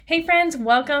Hey friends,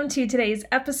 welcome to today's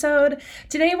episode.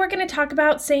 Today we're going to talk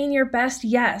about saying your best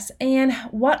yes and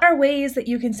what are ways that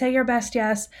you can say your best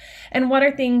yes and what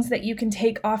are things that you can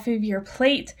take off of your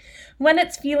plate when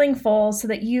it's feeling full so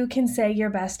that you can say your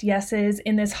best yeses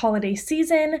in this holiday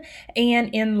season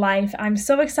and in life. I'm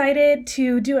so excited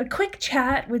to do a quick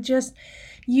chat with just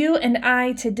you and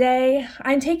I today.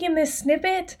 I'm taking this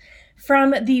snippet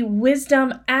from the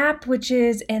Wisdom app, which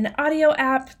is an audio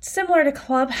app similar to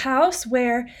Clubhouse,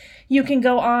 where you can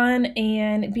go on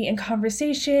and be in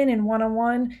conversation and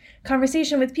one-on-one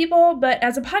conversation with people. But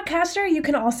as a podcaster, you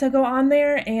can also go on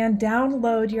there and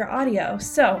download your audio.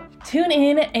 So tune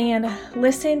in and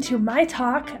listen to my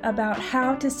talk about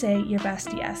how to say your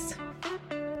best yes.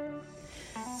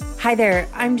 Hi there,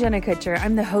 I'm Jenna Kutcher.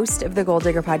 I'm the host of the Goal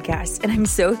Digger Podcast, and I'm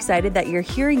so excited that you're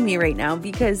hearing me right now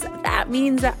because that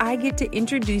means that I get to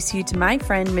introduce you to my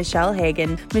friend, Michelle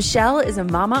Hagan. Michelle is a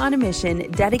mama on a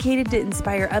mission dedicated to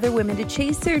inspire other women to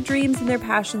chase their dreams and their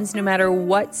passions no matter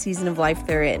what season of life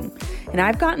they're in. And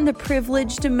I've gotten the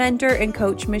privilege to mentor and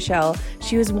coach Michelle.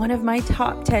 She was one of my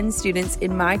top 10 students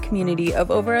in my community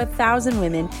of over 1,000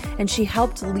 women, and she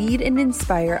helped lead and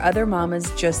inspire other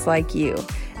mamas just like you.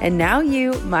 And now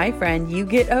you, my friend, you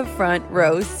get a front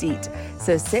row seat.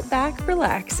 So sit back,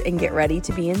 relax, and get ready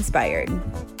to be inspired.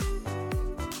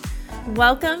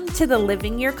 Welcome to the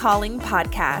Living Your Calling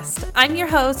podcast. I'm your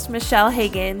host, Michelle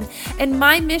Hagan, and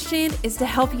my mission is to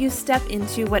help you step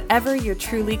into whatever you're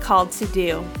truly called to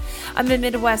do. I'm a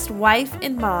Midwest wife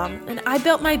and mom, and I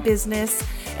built my business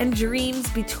and dreams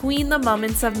between the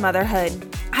moments of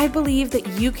motherhood. I believe that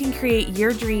you can create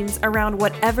your dreams around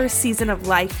whatever season of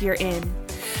life you're in.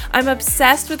 I'm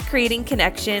obsessed with creating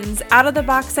connections,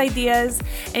 out-of-the-box ideas,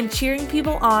 and cheering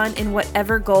people on in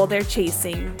whatever goal they're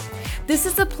chasing. This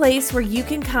is a place where you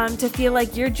can come to feel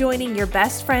like you're joining your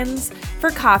best friends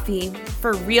for coffee,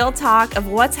 for real talk of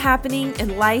what's happening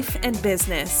in life and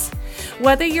business.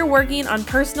 Whether you're working on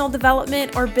personal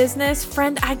development or business,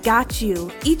 friend, I got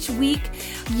you. Each week,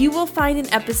 you will find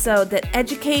an episode that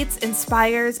educates,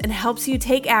 inspires, and helps you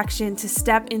take action to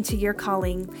step into your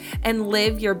calling and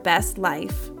live your best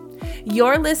life.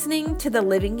 You're listening to the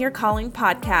Living Your Calling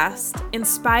podcast,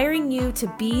 inspiring you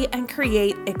to be and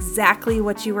create exactly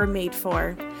what you were made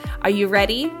for. Are you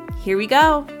ready? Here we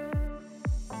go.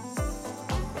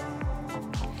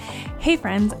 Hey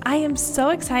friends, I am so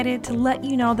excited to let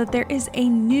you know that there is a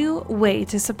new way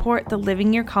to support the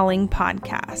Living Your Calling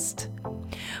podcast.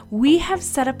 We have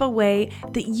set up a way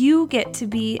that you get to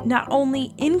be not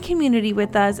only in community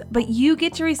with us, but you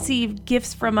get to receive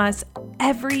gifts from us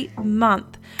every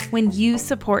month when you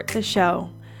support the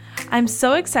show. I'm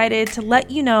so excited to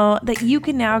let you know that you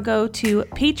can now go to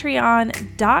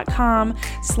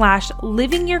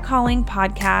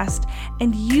patreon.com/livingyourcallingpodcast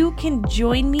and you can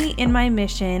join me in my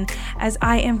mission as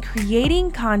I am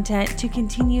creating content to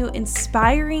continue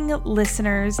inspiring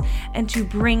listeners and to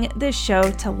bring this show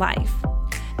to life.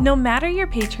 No matter your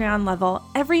Patreon level,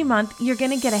 every month you're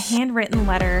going to get a handwritten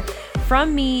letter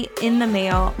from me in the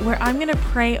mail where I'm going to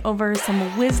pray over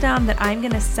some wisdom that I'm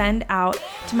going to send out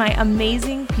to my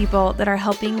amazing people that are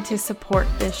helping to support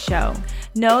this show.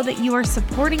 Know that you are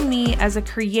supporting me as a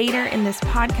creator in this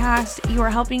podcast. You are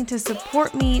helping to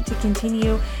support me to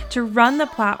continue to run the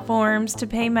platforms, to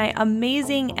pay my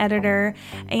amazing editor.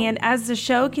 And as the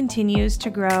show continues to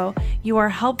grow, you are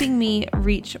helping me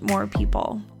reach more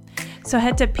people. So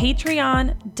head to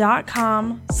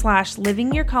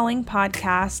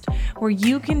patreon.com/livingyourcallingpodcast where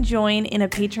you can join in a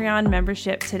Patreon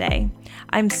membership today.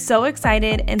 I'm so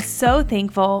excited and so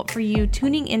thankful for you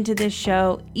tuning into this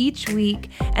show each week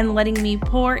and letting me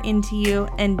pour into you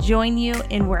and join you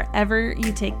in wherever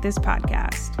you take this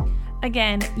podcast.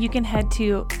 Again, you can head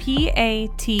to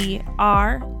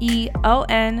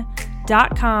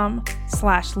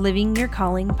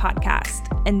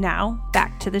patreon.com/livingyourcallingpodcast. And now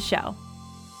back to the show.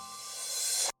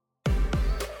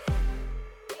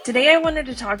 Today I wanted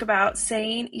to talk about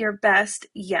saying your best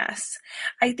yes.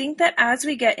 I think that as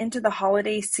we get into the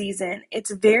holiday season,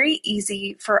 it's very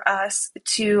easy for us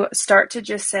to start to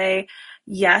just say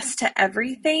yes to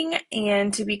everything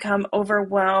and to become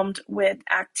overwhelmed with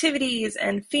activities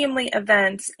and family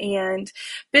events and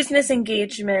business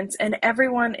engagements, and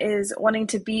everyone is wanting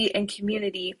to be in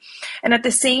community. And at the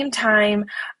same time,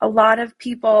 a lot of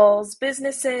people's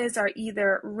businesses are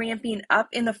either ramping up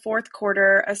in the fourth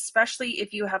quarter, especially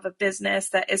if you have a business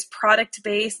that is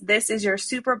product-based. This is your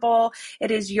Super Bowl.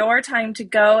 It is your time to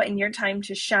go and your time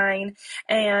to shine.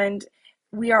 And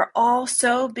we are all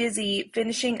so busy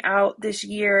finishing out this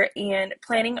year and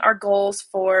planning our goals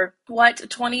for what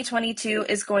 2022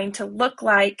 is going to look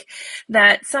like,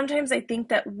 that sometimes I think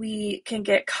that we can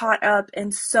get caught up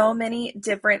in so many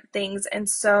different things. And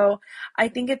so I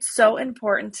think it's so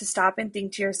important to stop and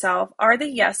think to yourself, are the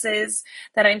yeses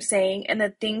that I'm saying and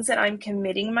the things that I'm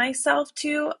committing myself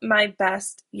to my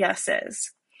best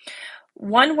yeses?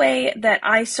 One way that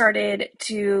I started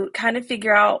to kind of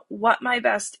figure out what my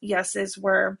best yeses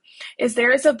were is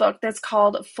there is a book that's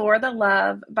called For the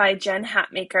Love by Jen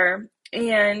Hatmaker.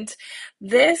 And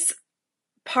this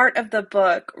part of the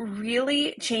book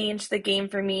really changed the game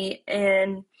for me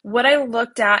in what I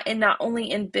looked at, and not only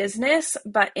in business,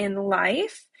 but in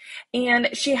life. And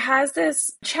she has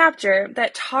this chapter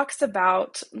that talks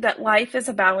about that life is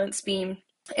a balance beam.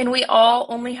 And we all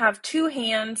only have two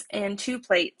hands and two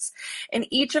plates, and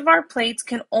each of our plates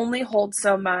can only hold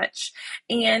so much.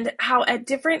 And how at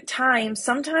different times,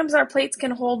 sometimes our plates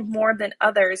can hold more than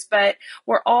others, but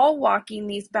we're all walking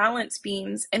these balance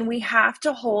beams, and we have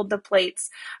to hold the plates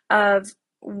of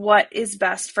what is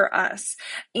best for us.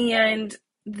 And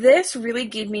this really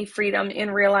gave me freedom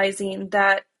in realizing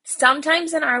that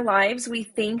sometimes in our lives, we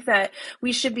think that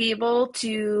we should be able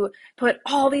to put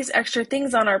all these extra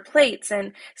things on our plates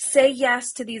and say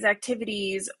yes to these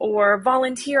activities or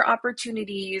volunteer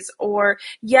opportunities or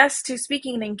yes to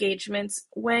speaking engagements,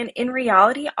 when in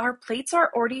reality, our plates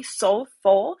are already so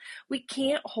full, we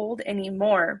can't hold any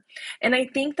more. And I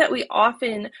think that we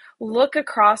often look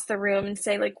across the room and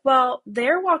say, like, well,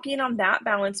 they're walking on that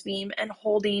balance beam and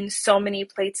holding so many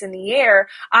plates in the air.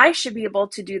 I should be able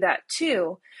to do that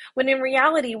too. When in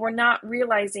reality, we're not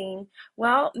realizing,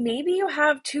 well, maybe you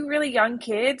have two really young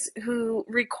kids who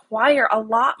require a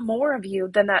lot more of you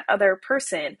than that other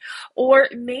person. Or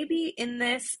maybe in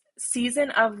this season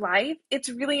of life, it's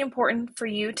really important for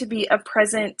you to be a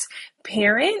present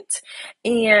parent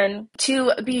and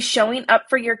to be showing up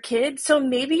for your kids. So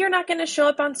maybe you're not going to show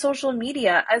up on social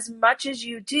media as much as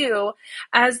you do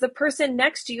as the person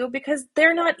next to you, because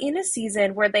they're not in a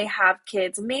season where they have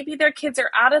kids. Maybe their kids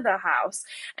are out of the house.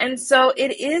 And so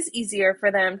it is easier for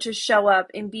them to show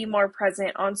up and be more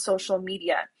present on social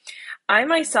media. I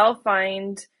myself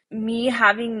find me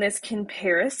having this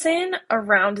comparison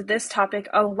around this topic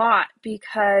a lot,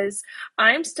 because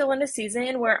I'm still in a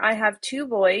season where I have two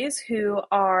boys who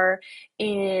are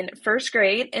in first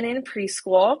grade and in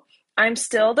preschool. I'm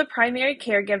still the primary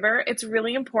caregiver. It's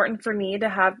really important for me to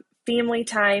have family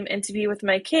time and to be with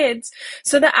my kids.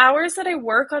 So the hours that I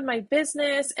work on my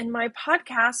business and my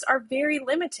podcasts are very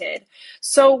limited.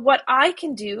 So what I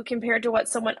can do compared to what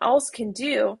someone else can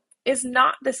do is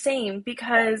not the same,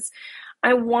 because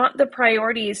I want the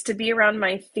priorities to be around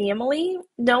my family,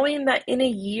 knowing that in a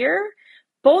year,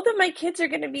 both of my kids are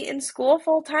going to be in school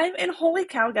full time. And holy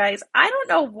cow, guys, I don't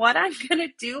know what I'm going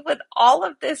to do with all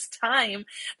of this time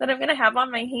that I'm going to have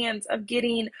on my hands of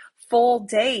getting full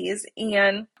days.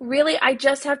 And really, I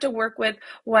just have to work with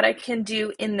what I can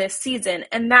do in this season.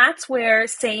 And that's where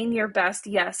saying your best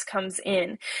yes comes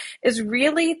in, is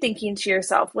really thinking to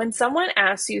yourself, when someone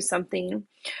asks you something,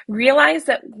 realize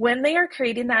that when they are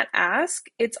creating that ask,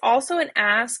 it's also an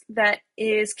ask that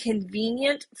is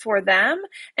convenient for them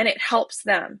and it helps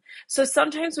them. So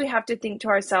sometimes we have to think to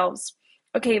ourselves,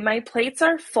 okay, my plates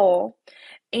are full.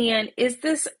 And is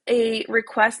this a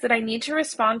request that I need to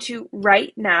respond to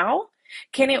right now?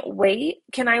 Can it wait?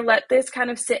 Can I let this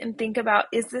kind of sit and think about,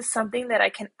 is this something that I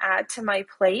can add to my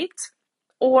plate?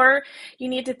 Or you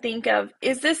need to think of,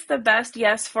 is this the best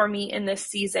yes for me in this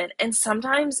season? And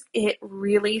sometimes it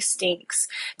really stinks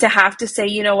to have to say,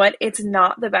 you know what, it's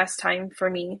not the best time for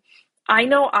me. I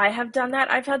know I have done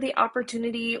that. I've had the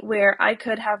opportunity where I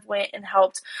could have went and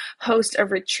helped host a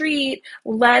retreat,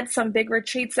 led some big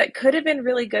retreats that could have been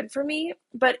really good for me.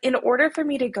 But in order for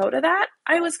me to go to that,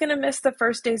 I was going to miss the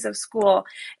first days of school.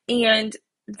 And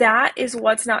that is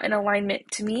what's not in alignment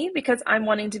to me, because I'm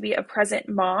wanting to be a present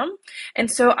mom.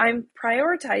 And so I'm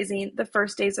prioritizing the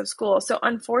first days of school. So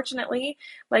unfortunately,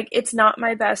 like, it's not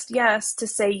my best yes to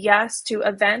say yes to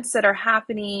events that are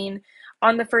happening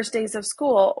on the first days of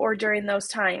school or during those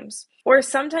times. Or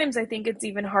sometimes I think it's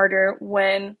even harder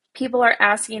when people are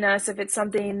asking us if it's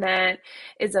something that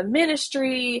is a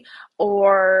ministry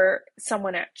or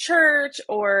someone at church,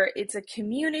 or it's a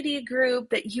community group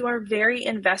that you are very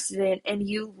invested in and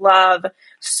you love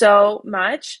so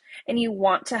much and you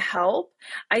want to help.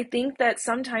 I think that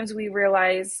sometimes we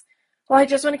realize, well, I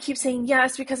just want to keep saying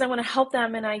yes because I want to help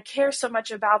them and I care so much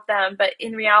about them. But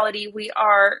in reality, we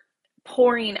are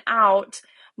pouring out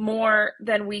more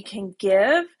than we can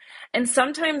give. And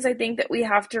sometimes I think that we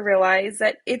have to realize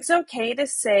that it's okay to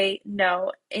say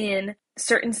no in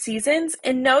certain seasons.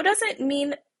 And no doesn't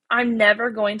mean I'm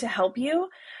never going to help you.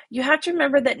 You have to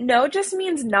remember that no just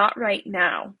means not right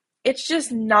now. It's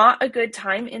just not a good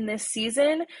time in this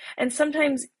season. And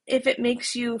sometimes if it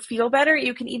makes you feel better,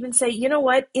 you can even say, you know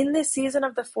what, in this season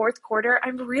of the fourth quarter,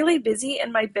 I'm really busy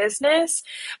in my business.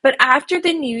 But after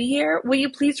the new year, will you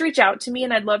please reach out to me,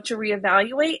 and I'd love to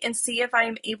reevaluate and see if I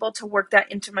am able to work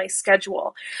that into my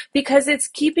schedule. Because it's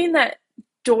keeping that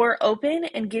door open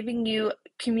and giving you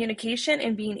communication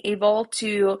and being able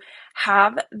to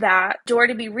have that door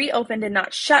to be reopened and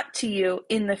not shut to you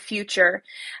in the future.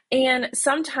 And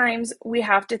sometimes we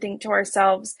have to think to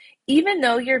ourselves, even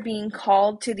though you're being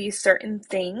called to these certain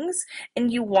things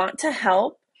and you want to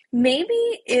help,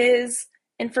 maybe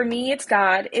and for me it's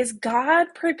God, is God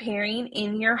preparing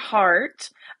in your heart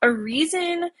a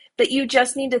reason that you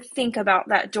just need to think about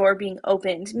that door being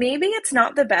opened. Maybe it's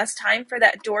not the best time for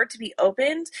that door to be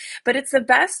opened, but it's the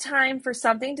best time for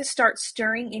something to start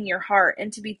stirring in your heart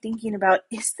and to be thinking about,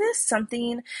 is this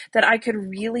something that I could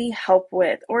really help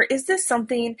with? Or is this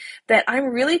something that I'm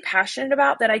really passionate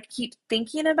about that I keep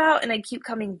thinking about and I keep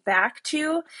coming back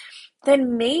to?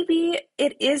 Then maybe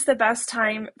it is the best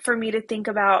time for me to think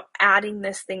about adding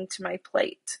this thing to my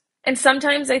plate. And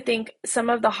sometimes I think some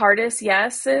of the hardest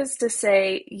yeses to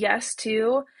say yes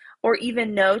to or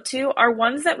even no to are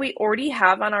ones that we already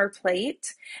have on our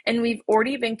plate and we've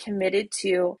already been committed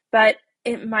to, but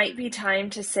it might be time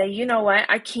to say, you know what,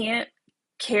 I can't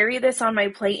carry this on my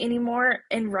plate anymore,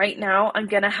 and right now I'm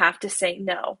gonna have to say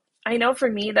no. I know for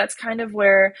me, that's kind of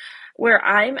where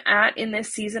I'm at in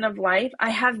this season of life. I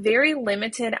have very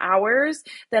limited hours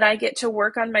that I get to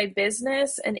work on my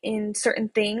business and in certain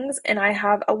things. And I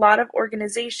have a lot of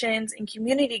organizations and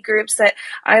community groups that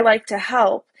I like to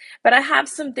help. But I have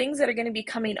some things that are going to be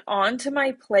coming onto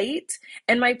my plate,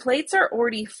 and my plates are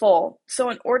already full. So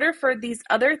in order for these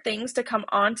other things to come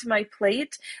onto my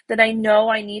plate that I know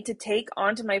I need to take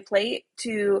onto my plate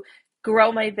to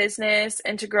grow my business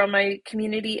and to grow my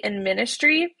community and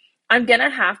ministry, I'm going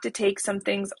to have to take some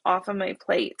things off of my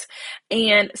plate.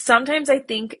 And sometimes I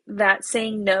think that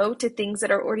saying no to things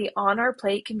that are already on our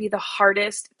plate can be the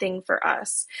hardest thing for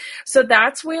us. So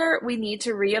that's where we need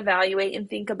to reevaluate and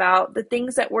think about the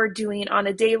things that we're doing on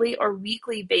a daily or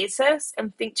weekly basis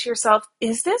and think to yourself,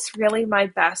 is this really my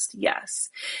best yes?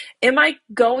 Am I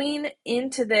going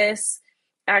into this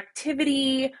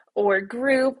activity or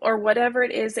group or whatever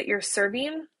it is that you're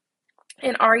serving?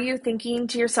 And are you thinking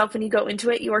to yourself when you go into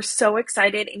it, you are so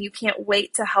excited and you can't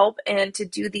wait to help and to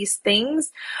do these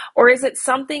things? Or is it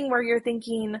something where you're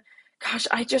thinking, gosh,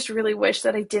 I just really wish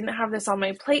that I didn't have this on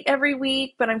my plate every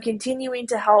week, but I'm continuing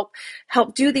to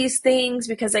help do these things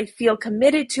because I feel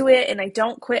committed to it and I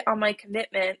don't quit on my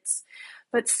commitments.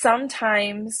 But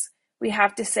sometimes we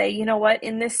have to say, you know what,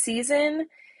 in this season,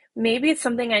 maybe it's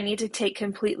something I need to take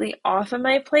completely off of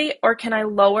my plate, or can I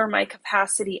lower my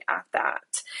capacity at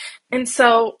that? And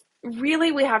so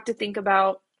really we have to think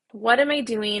about, what am I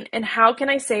doing and how can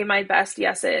I say my best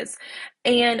yeses?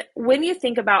 And when you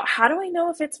think about, how do I know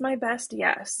if it's my best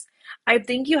yes? I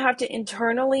think you have to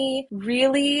internally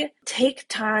really take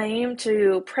time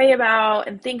to pray about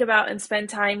and think about and spend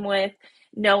time with,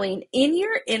 knowing in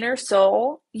your inner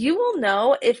soul, you will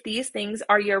know if these things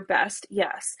are your best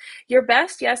yes. Your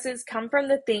best yeses come from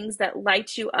the things that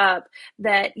light you up,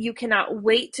 that you cannot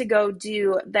wait to go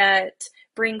do, that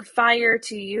bring fire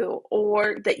to you,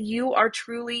 or that you are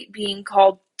truly being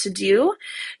called to do.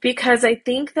 Because I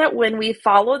think that when we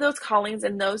follow those callings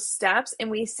and those steps and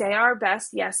we say our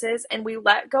best yeses and we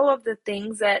let go of the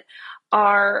things that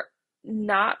are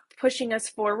not pushing us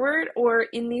forward or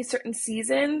in these certain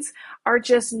seasons are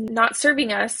just not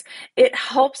serving us, it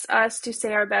helps us to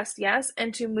say our best yes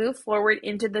and to move forward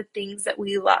into the things that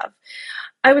we love.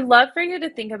 I would love for you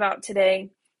to think about today,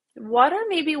 what are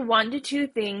maybe 1 to 2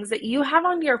 things that you have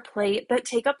on your plate that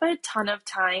take up a ton of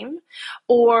time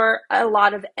or a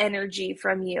lot of energy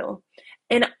from you?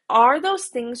 And are those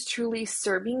things truly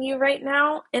serving you right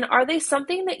now? And are they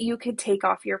something that you could take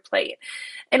off your plate?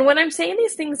 And when I'm saying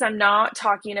these things, I'm not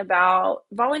talking about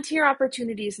volunteer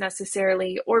opportunities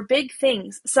necessarily or big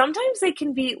things. Sometimes they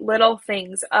can be little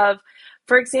things of,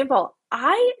 for example,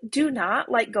 I do not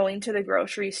like going to the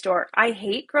grocery store. I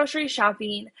hate grocery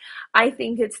shopping. I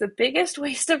think it's the biggest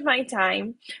waste of my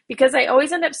time because I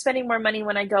always end up spending more money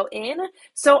when I go in.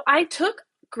 So I took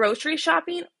grocery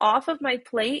shopping off of my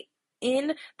plate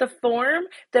in the form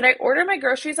that I order my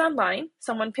groceries online.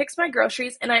 Someone picks my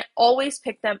groceries and I always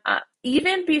pick them up.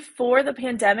 Even before the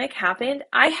pandemic happened,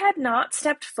 I had not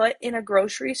stepped foot in a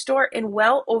grocery store in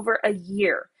well over a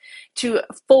year to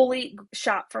fully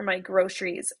shop for my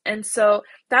groceries. And so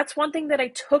that's one thing that I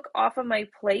took off of my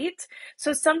plate.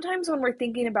 So sometimes when we're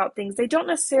thinking about things, they don't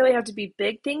necessarily have to be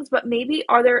big things, but maybe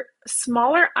are there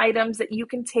smaller items that you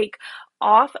can take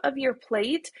off of your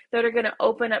plate that are going to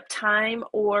open up time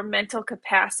or mental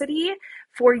capacity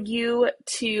for you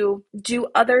to do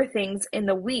other things in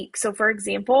the week. So for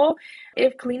example,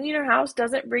 if cleaning your house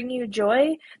doesn't bring you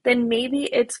joy, then maybe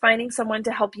it's finding someone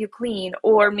to help you clean,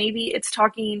 or maybe it's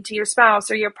talking to your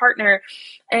spouse or your partner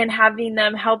and having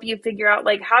them help you figure out,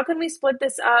 like, how can we split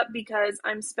this up, because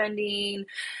I'm spending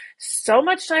so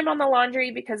much time on the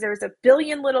laundry because there's a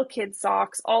billion little kid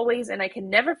socks always and I can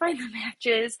never find the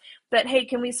matches. But hey,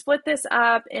 can we split this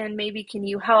up, and maybe can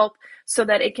you help so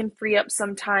that it can free up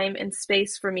some time and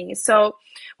space for me? So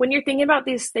when you're thinking about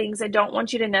these things, I don't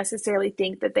want you to necessarily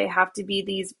think that they have to be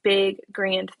these big,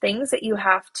 grand things that you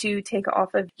have to take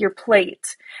off of your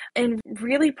plate. And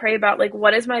really pray about, like,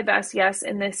 what is my best yes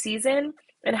in this season?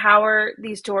 And how are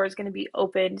these doors going to be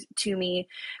opened to me?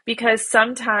 Because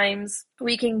sometimes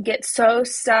we can get so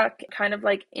stuck kind of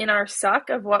like in our suck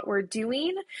of what we're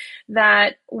doing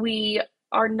that we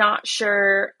are not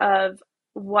sure of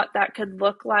what that could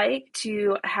look like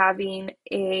to having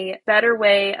a better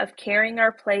way of carrying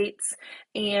our plates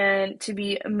and to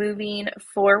be moving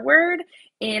forward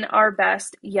in our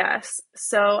best yes.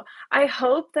 So I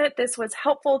hope that this was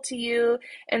helpful to you,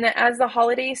 and that as the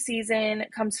holiday season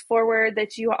comes forward,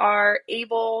 that you are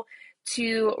able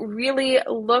to really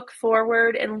look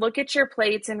forward and look at your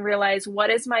plates and realize,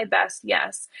 what is my best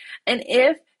yes? And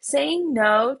if saying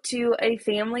no to a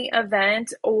family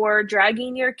event, or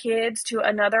dragging your kids to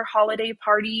another holiday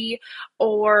party,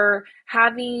 or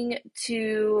having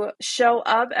to show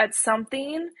up at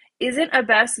something isn't a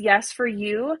best yes for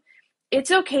you, it's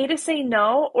okay to say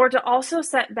no, or to also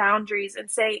set boundaries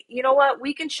and say, you know what,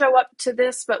 we can show up to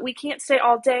this, but we can't stay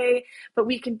all day, but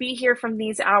we can be here from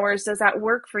these hours. Does that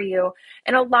work for you?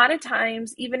 And a lot of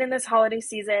times, even in this holiday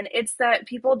season, it's that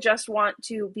people just want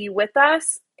to be with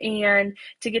us and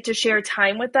to get to share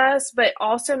time with us, but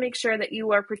also make sure that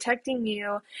you are protecting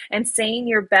you and saying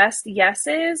your best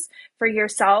yeses for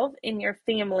yourself and your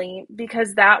family,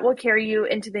 because that will carry you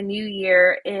into the new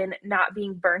year in not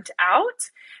being burnt out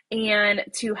and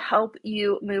to help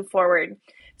you move forward.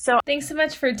 So thanks so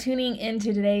much for tuning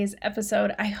into today's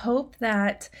episode. I hope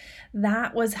that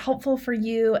was helpful for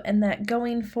you, and that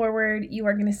going forward, you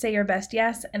are going to say your best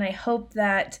yes. And I hope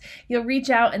that you'll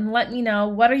reach out and let me know,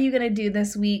 what are you going to do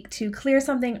this week to clear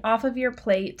something off of your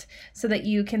plate so that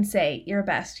you can say your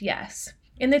best yes.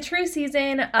 In the true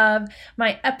season of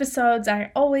my episodes,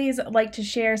 I always like to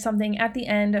share something at the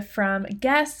end from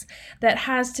guests that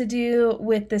has to do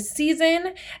with the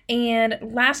season. And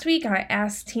last week I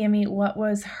asked Tammy what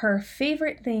was her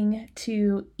favorite thing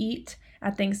to eat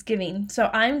at Thanksgiving.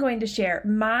 So I'm going to share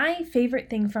my favorite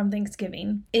thing from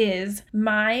Thanksgiving is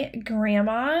my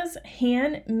grandma's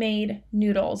handmade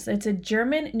noodles. It's a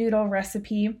German noodle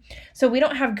recipe. So we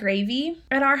don't have gravy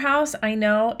at our house. I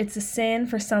know it's a sin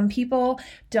for some people.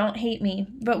 Don't hate me,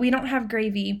 but we don't have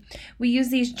gravy. We use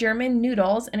these German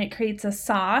noodles, and it creates a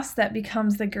sauce that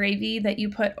becomes the gravy that you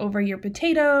put over your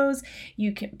potatoes.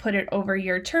 You can put it over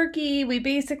your turkey. We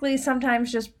basically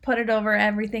sometimes just put it over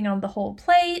everything on the whole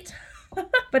plate.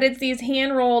 But it's these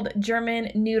hand-rolled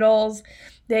German noodles.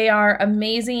 They are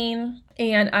amazing,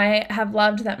 and I have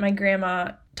loved that my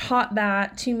grandma taught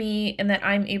that to me and that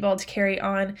I'm able to carry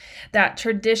on that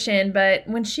tradition. But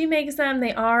when she makes them,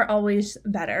 they are always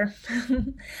better.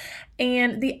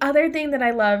 And the other thing that I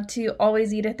love to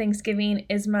always eat at Thanksgiving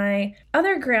is my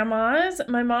other grandma's,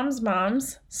 my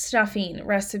mom's stuffing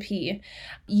recipe.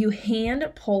 You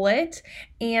hand pull it,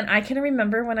 and I can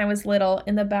remember when I was little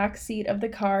in the back seat of the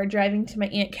car driving to my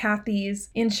Aunt Kathy's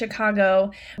in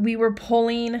Chicago, we were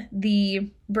pulling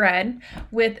the bread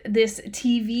with this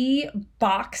TV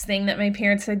box thing that my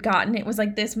parents had gotten. It was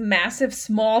like this massive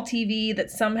small TV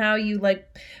that somehow you like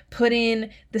put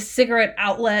in the cigarette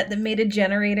outlet that made a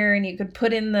generator, and you could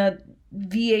put in the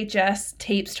VHS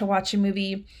tapes to watch a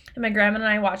movie. And my grandma and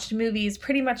I watched movies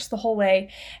pretty much the whole way,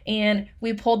 and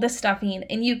we pulled the stuffing.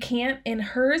 And you can't, in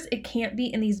hers, it can't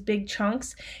be in these big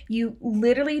chunks. You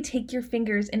literally take your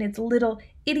fingers in its little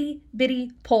itty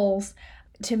bitty pulls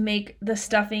to make the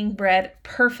stuffing bread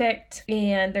perfect.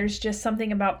 And there's just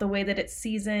something about the way that it's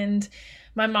seasoned.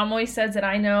 My mom always says that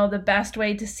I know the best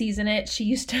way to season it. She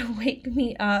used to wake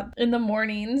me up in the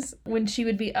mornings when she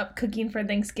would be up cooking for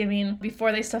Thanksgiving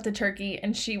before they stuffed the turkey,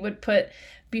 and she would put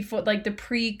before, like the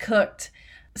pre-cooked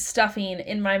stuffing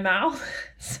in my mouth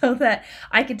so that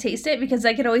I could taste it, because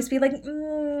I could always be like,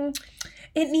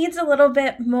 it needs a little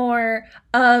bit more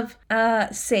of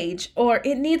sage, or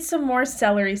it needs some more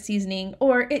celery seasoning,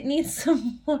 or it needs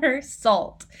some more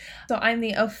salt. So I'm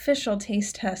the official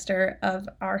taste tester of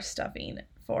our stuffing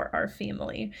for our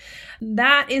family.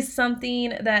 That is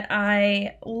something that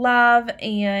I love,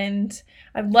 and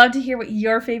I'd love to hear what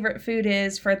your favorite food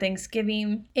is for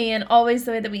Thanksgiving. And always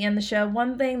the way that we end the show,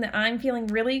 one thing that I'm feeling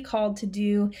really called to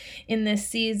do in this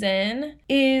season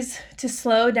is to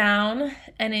slow down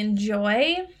and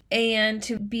enjoy, and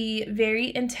to be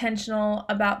very intentional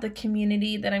about the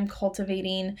community that I'm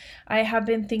cultivating. I have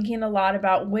been thinking a lot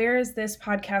about, where is this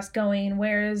podcast going?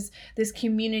 Where is this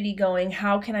community going?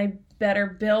 How can I better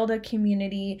build a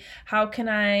community? How can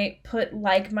I put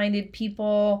like-minded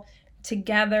people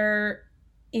together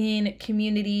in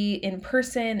community, in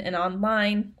person and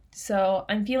online? So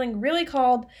I'm feeling really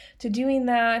called to doing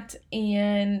that,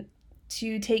 and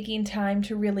to taking time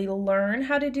to really learn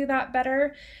how to do that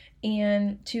better,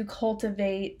 and to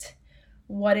cultivate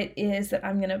what it is that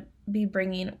I'm going to be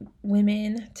bringing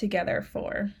women together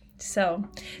for. So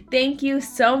thank you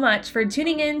so much for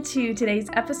tuning in to today's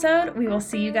episode. We will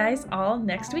see you guys all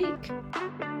next week.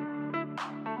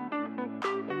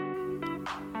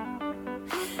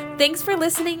 Thanks for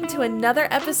listening to another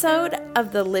episode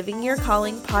of the Living Your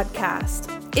Calling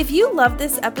podcast. If you love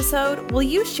this episode, will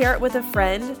you share it with a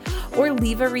friend or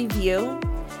leave a review?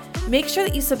 Make sure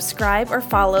that you subscribe or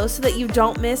follow so that you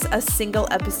don't miss a single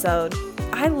episode.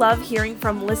 I love hearing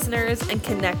from listeners and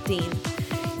connecting.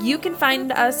 You can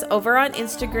find us over on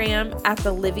Instagram at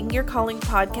the Living Your Calling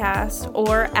podcast,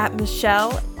 or at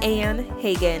Michelle Ann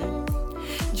Hagen.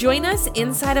 Join us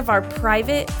inside of our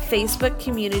private Facebook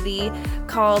community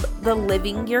called the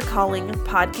Living Your Calling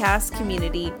podcast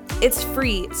community. It's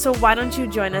free, so why don't you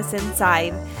join us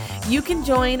inside? You can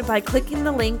join by clicking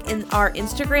the link in our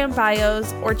Instagram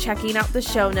bios or checking out the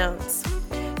show notes.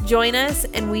 Join us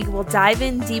and we will dive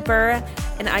in deeper,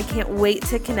 and I can't wait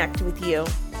to connect with you.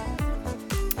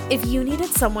 If you needed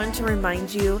someone to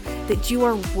remind you that you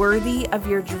are worthy of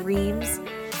your dreams,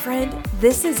 friend,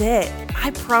 this is it.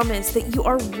 I promise that you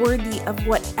are worthy of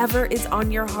whatever is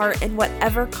on your heart and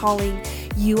whatever calling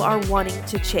you are wanting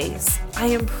to chase. I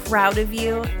am proud of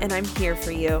you, and I'm here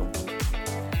for you.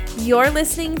 You're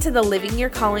listening to the Living Your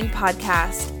Calling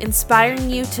podcast, inspiring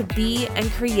you to be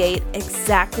and create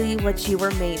exactly what you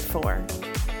were made for.